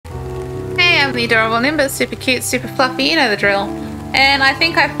am the adorable Nimbus, super cute, super fluffy, you know the drill. And I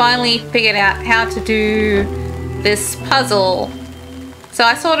think I finally figured out how to do this puzzle. So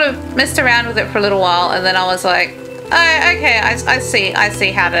I sort of messed around with it for a little while, and then I was like, oh, okay, I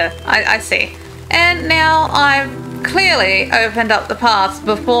see how to, I see. And now I've clearly opened up the path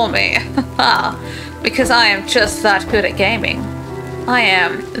before me. Because I am just that good at gaming. I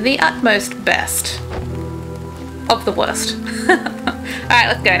am the utmost best of the worst. Alright,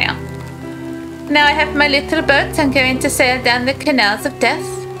 let's go now. Now I have my little boat. I'm going to sail down the canals of death.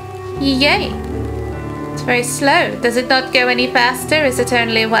 Yay! It's very slow. Does it not go any faster? Is it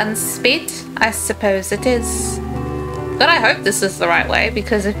only one speed? I suppose it is. But I hope this is the right way,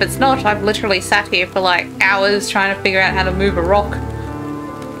 because if it's not, I've literally sat here for like hours trying to figure out how to move a rock.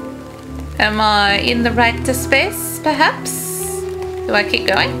 Am I in the right space, perhaps? Do I keep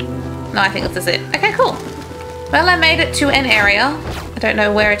going? No, I think this is it. Okay, cool. Well, I made it to an area. I don't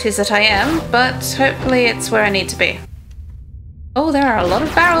know where it is that I am, but hopefully it's where I need to be. Oh, there are a lot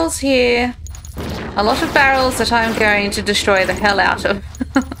of barrels here. A lot of barrels that I'm going to destroy the hell out of.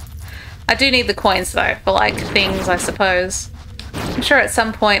 I do need the coins though, for like things, I suppose. I'm sure at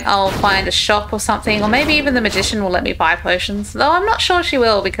some point I'll find a shop or something, or maybe even the magician will let me buy potions. Though I'm not sure she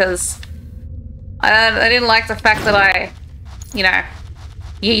will, because I didn't like the fact that I, you know,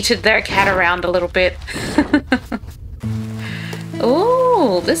 yeeted their cat around a little bit.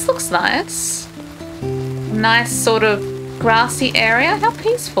 Ooh, this looks nice. Nice sort of grassy area. How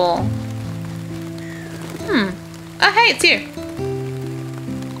peaceful. Oh, hey, it's you.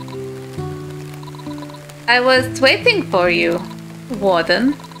 I was waiting for you,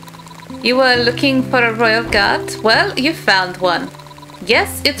 Warden. You were looking for a royal guard? Well, you found one.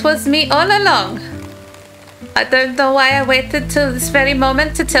 Yes, it was me all along. I don't know why I waited till this very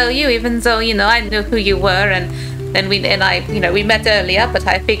moment to tell you, even though, you know, I knew who you were, and we met earlier, but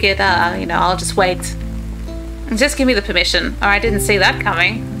I figured, you know, I'll just wait. Just give me the permission, or I didn't see that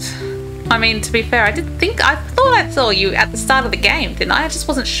coming. I mean, to be fair, I thought I saw you at the start of the game, didn't I? I just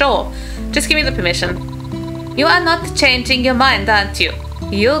wasn't sure. Just give me the permission. You are not changing your mind, aren't you?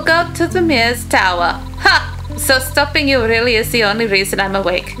 You'll go to the Mirror's Tower. Ha! So stopping you really is the only reason I'm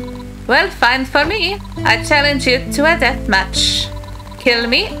awake. Well, fine for me. I challenge you to a death match. Kill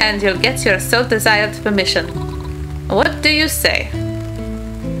me and you'll get your so-desired permission. What do you say?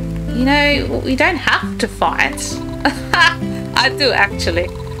 You know, we don't have to fight. I do, actually.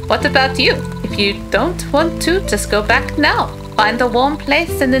 What about you? If you don't want to, just go back now. Find a warm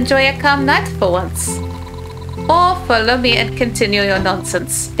place and enjoy a calm night for once. Or follow me and continue your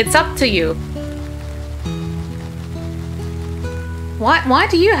nonsense. It's up to you. Why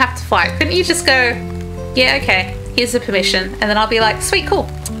do you have to fight? Couldn't you just go, yeah, okay, here's the permission. And then I'll be like, sweet, cool.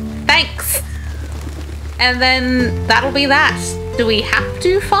 Thanks. And then that'll be that. Do we have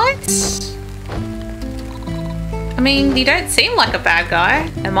to fight? I mean, you don't seem like a bad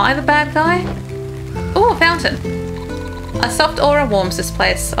guy. Am I the bad guy? Oh, a fountain. A soft aura warms this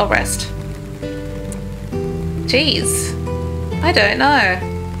place. I'll rest. Jeez. I don't know.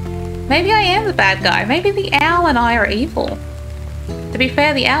 Maybe I am the bad guy. Maybe the owl and I are evil. To be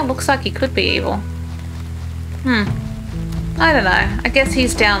fair, the owl looks like he could be evil. I don't know. I guess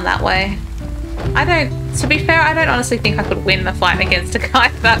he's down that way. To be fair, I don't honestly think I could win the fight against a guy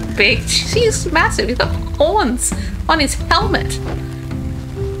that big. He's massive. He's got horns on his helmet.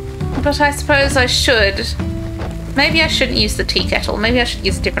 But I suppose I should. Maybe I shouldn't use the tea kettle. Maybe I should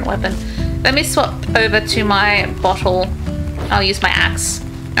use a different weapon. Let me swap over to my bottle. I'll use my axe.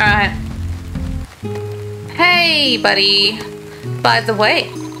 Alright. Hey, buddy. By the way,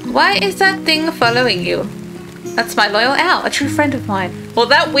 why is that thing following you? That's my loyal owl, a true friend of mine. Well,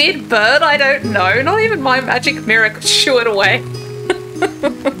 that weird bird, I don't know. Not even my magic mirror could shoo it away.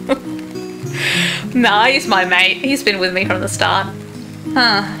 Nah, he's my mate. He's been with me from the start.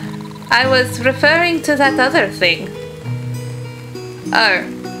 Huh. I was referring to that other thing. Oh.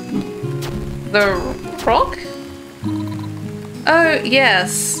 The rock? Oh,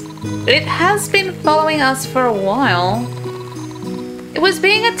 yes. It has been following us for a while. It was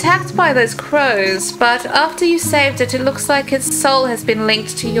being attacked by those crows, but after you saved it, it looks like its soul has been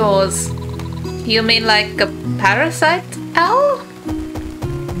linked to yours. You mean like a parasite owl?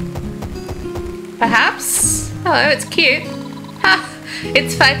 Perhaps? Hello, it's cute. Ha!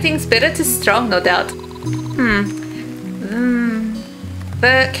 Its fighting spirit is strong, no doubt.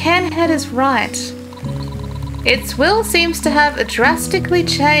 The canhead is right. Its will seems to have drastically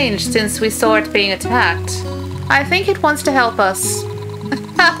changed since we saw it being attacked. I think it wants to help us.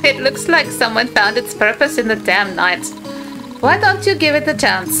 It looks like someone found its purpose in the damn night. Why don't you give it a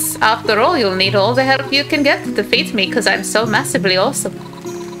chance? After all, you'll need all the help you can get to defeat me because I'm so massively awesome.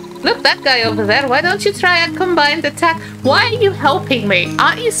 Look, that guy over there. Why don't you try a combined attack? Why are you helping me?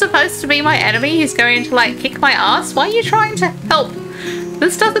 Aren't you supposed to be my enemy? He's going to, like, kick my ass. Why are you trying to help?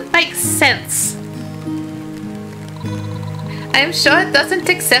 This doesn't make sense. I'm sure it doesn't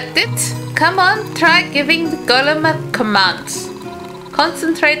accept it. Come on, try giving the golem a command.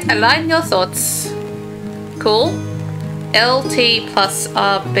 Concentrate, align your thoughts. Cool. LT plus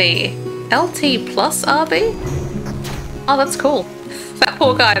RB. LT plus RB? Oh, that's cool. That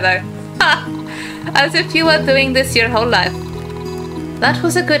poor guy, though. Ha! As if you were doing this your whole life. That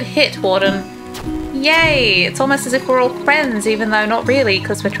was a good hit, Warden. Yay! It's almost as if we're all friends, even though not really,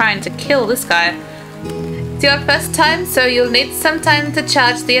 because we're trying to kill this guy. It's your first time, so you'll need some time to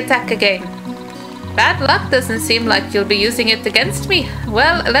charge the attack again. Bad luck, doesn't seem like you'll be using it against me.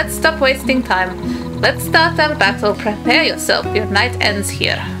 Well, let's stop wasting time. Let's start our battle. Prepare yourself. Your night ends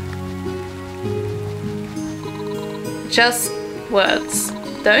here. Just words.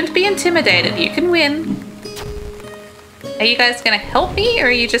 Don't be intimidated. You can win. Are you guys gonna help me, or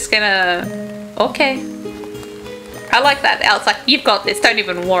are you just gonna... Okay. I like that. Al's like, you've got this. Don't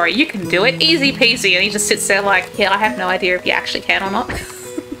even worry. You can do it. Easy peasy. And he just sits there like, yeah, I have no idea if you actually can or not.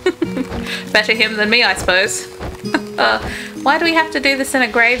 Better him than me, I suppose. Why do we have to do this in a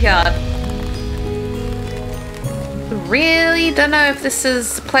graveyard? Really don't know if this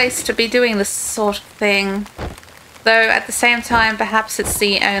is the place to be doing this sort of thing. Though at the same time, perhaps it's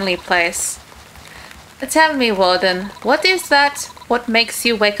the only place. Tell me, Warden, what is that? What makes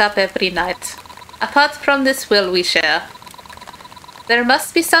you wake up every night? Apart from this will we share. There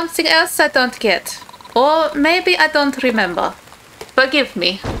must be something else I don't get. Or maybe I don't remember. Forgive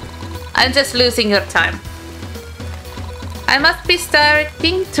me. I'm just losing your time. I must be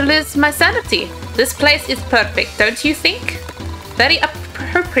starting to lose my sanity. This place is perfect, don't you think? Very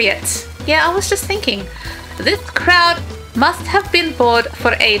appropriate. Yeah, I was just thinking. This crowd must have been bored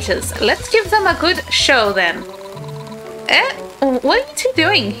for ages. Let's give them a good show then. What are you two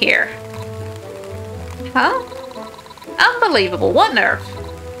doing here? Huh? Unbelievable, what nerve?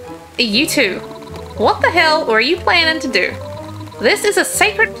 You two, what the hell were you planning to do? This is a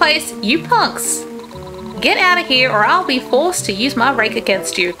sacred place, you punks. Get out of here or I'll be forced to use my rake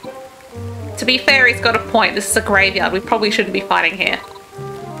against you. To be fair, he's got a point. This is a graveyard. We probably shouldn't be fighting here.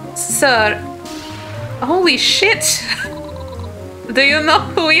 Sir. Holy shit. Do you know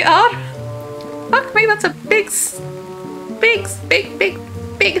who we are? Fuck me, that's a big... Is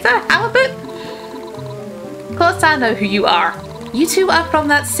that a halibut? Of course I know who you are. You two are from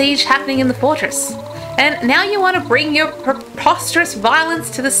that siege happening in the fortress. And now you want to bring your preposterous violence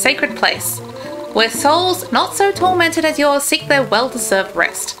to the sacred place, where souls not so tormented as yours seek their well-deserved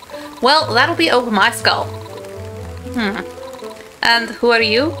rest. Well, that'll be over my skull. And who are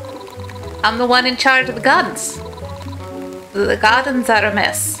you? I'm the one in charge of the gardens. The gardens are a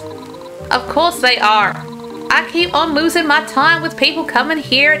mess. Of course they are. I keep on losing my time with people coming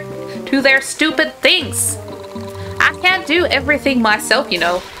here to their stupid things. I can't do everything myself, you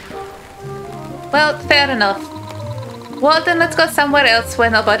know. Well, fair enough. Well, then let's go somewhere else where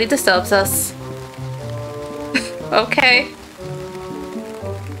nobody disturbs us. Okay.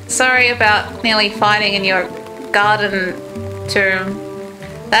 Sorry about nearly fighting in your garden tomb.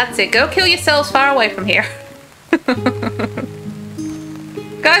 That's it. Go kill yourselves far away from here.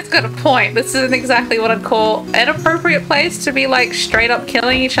 Guy's got a point. This isn't exactly what I'd call an appropriate place to be like straight up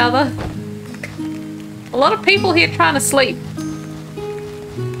killing each other. A lot of people here trying to sleep.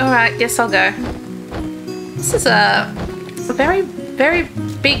 Alright, yes I'll go. This is a very, very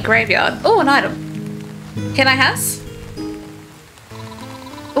big graveyard. Oh, an item. Can I has?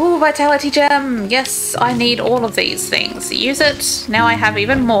 Oh, vitality gem. Yes, I need all of these things. Use it. Now I have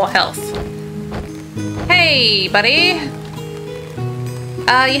even more health. Hey, buddy.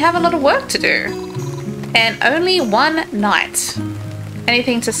 You have a lot of work to do. And only one night.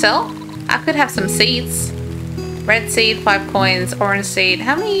 Anything to sell? I could have some seeds. Red seed, 5 coins. Orange seed.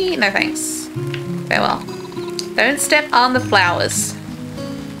 How many? No thanks. Farewell. Don't step on the flowers.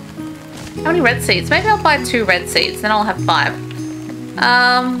 How many red seeds? Maybe I'll buy 2 red seeds, then I'll have 5.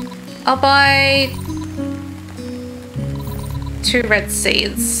 I'll buy 2 red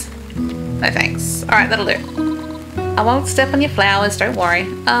seeds. No thanks. Alright, that'll do. I won't step on your flowers, don't worry.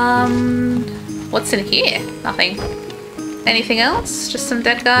 What's in here? Nothing. Anything else? Just some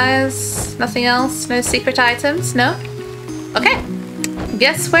dead guys? Nothing else? No secret items? No? Okay.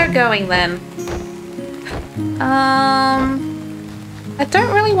 Guess we're going then. I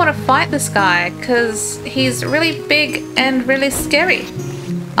don't really want to fight this guy because he's really big and really scary.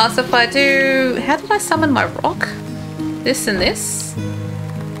 Also, if I do... How did I summon my rock? This and this?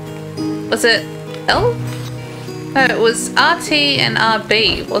 Was it L? No, it was RT and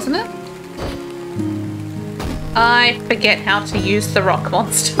RB, wasn't it? I forget how to use the rock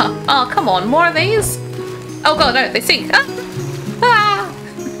monster. Oh, come on, more of these? Oh god, no, they sink. Ah! Ah!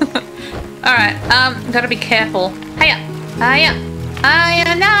 Alright, gotta be careful. Hiya! Hiya!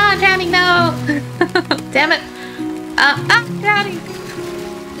 Hiya! No, I'm drowning, no! Damn it! I'm drowning!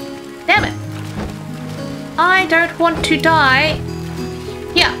 Damn it! I don't want to die.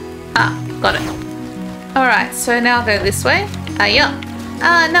 Yeah. Ah, got it. Alright, so now I'll go this way. Hiya!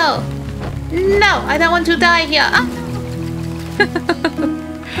 No! No, I don't want to die here. Ah.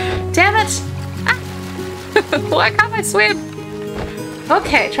 Damn it! Ah. Why can't I swim?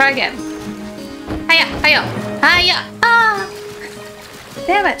 Okay, try again. Hiya, hiya, hiya! Ah!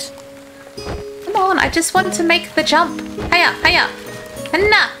 Damn it! Come on, I just want to make the jump. Hiya, hiya,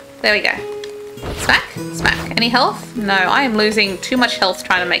 nah! There we go. Smack, smack. Any health? No, I am losing too much health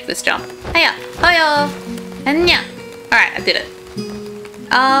trying to make this jump. Hiya, hiya, and yeah. All right, I did it.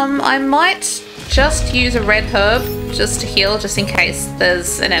 I might just use a red herb just to heal, just in case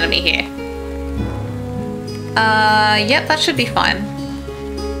there's an enemy here. Yep, that should be fine.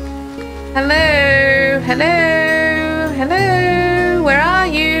 Hello, hello, hello. Where are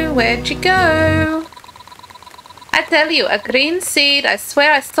you? Where'd you go? I tell you, a green seed. I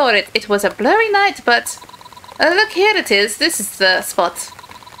swear I saw it. It was a blurry night, but look, here it is. This is the spot.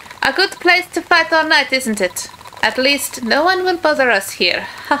 A good place to fight all night, isn't it? At least no one will bother us here.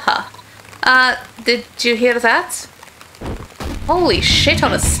 Haha. Did you hear that? Holy shit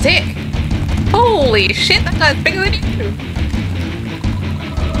on a stick. Holy shit, that guy's bigger than you.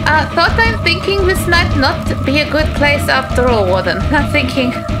 Thought I'm thinking this might not be a good place after all, Warden. I'm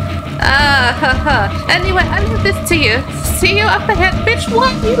thinking. Haha. Anyway, I leave this to you. See you up ahead. Bitch,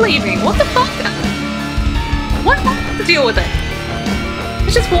 why are you leaving? What the fuck? What to deal with it?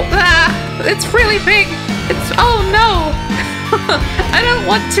 It's just it's really big. It's oh no. I don't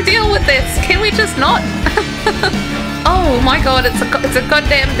want to deal with this. Can we just not? Oh my god, it's a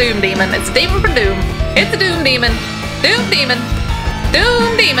goddamn doom demon. It's a demon for doom. It's a doom demon. Doom demon.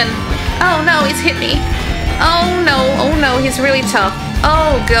 Doom demon. Oh no, he's hit me. Oh no, he's really tough.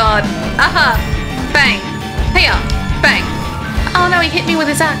 Oh god. Aha. Bang. Hiya. Bang. Oh no, he hit me with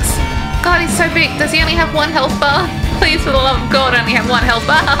his axe. God, he's so big. Does he only have one health bar? Please, for the love of God, only have one health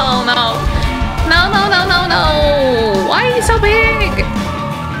bar. Oh no. No, no, no, no, no. Why are you so big?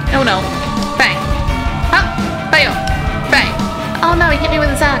 Oh no. Bang. Ah. Bang. Bang. Oh no, he hit me with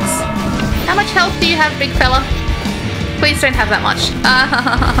his axe. How much health do you have, big fella? Please don't have that much.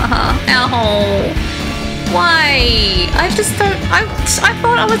 Ow. Why? I just don't. I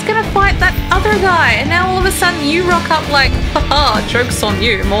thought I was gonna fight that other guy, and now all of a sudden you rock up like, haha, joke's on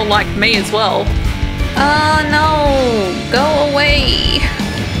you. More like me as well. No. Go away.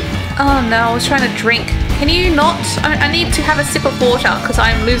 Oh no, I was trying to drink. Can you not? I need to have a sip of water because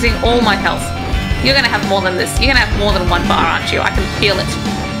I'm losing all my health. You're gonna have more than this. You're gonna have more than one bar, aren't you? I can feel it.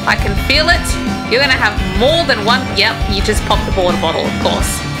 I can feel it. You're gonna have more than one. Yep, you just popped the water bottle, of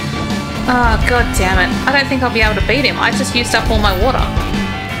course. Oh, god damn it. I don't think I'll be able to beat him. I just used up all my water.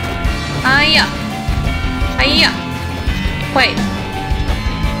 Hiya. Hiya. Wait.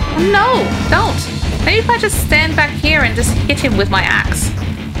 No, don't. Maybe if I just stand back here and just hit him with my axe.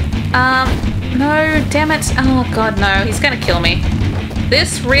 No, damn it. Oh god, no. He's gonna kill me.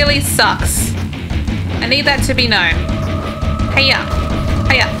 This really sucks. I need that to be known. Hiya.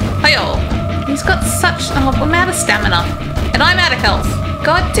 Hiya. Hiyo. He's got such... Oh, I'm out of stamina. And I'm out of health.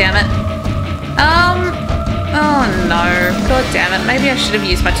 God damn it. Oh no. God damn it. Maybe I should have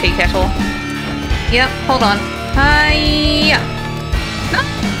used my tea kettle. Yep, hold on. Hiya. No.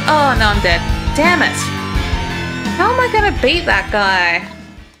 Oh no, I'm dead. Damn it. How am I gonna beat that guy?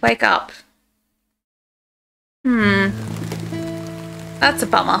 Wake up. That's a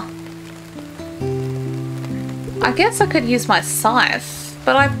bummer. I guess I could use my scythe,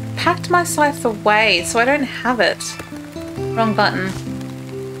 but I packed my scythe away, so I don't have it. Wrong button.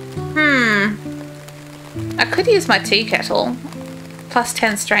 I could use my tea kettle. Plus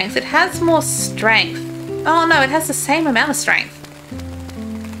 10 strength. It has more strength. Oh no, it has the same amount of strength.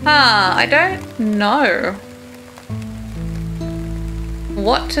 I don't know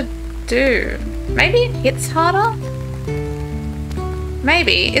what to do. Maybe it hits harder?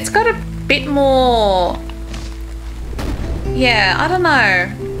 Maybe. It's got a bit more... Yeah, I don't know.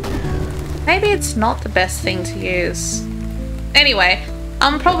 Maybe it's not the best thing to use. Anyway,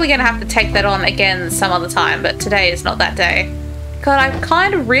 I'm probably going to have to take that on again some other time, but today is not that day. God, I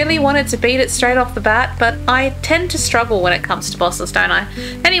kind of really wanted to beat it straight off the bat, but I tend to struggle when it comes to bosses, don't I?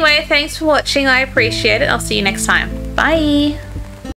 Anyway, thanks for watching. I appreciate it. I'll see you next time. Bye!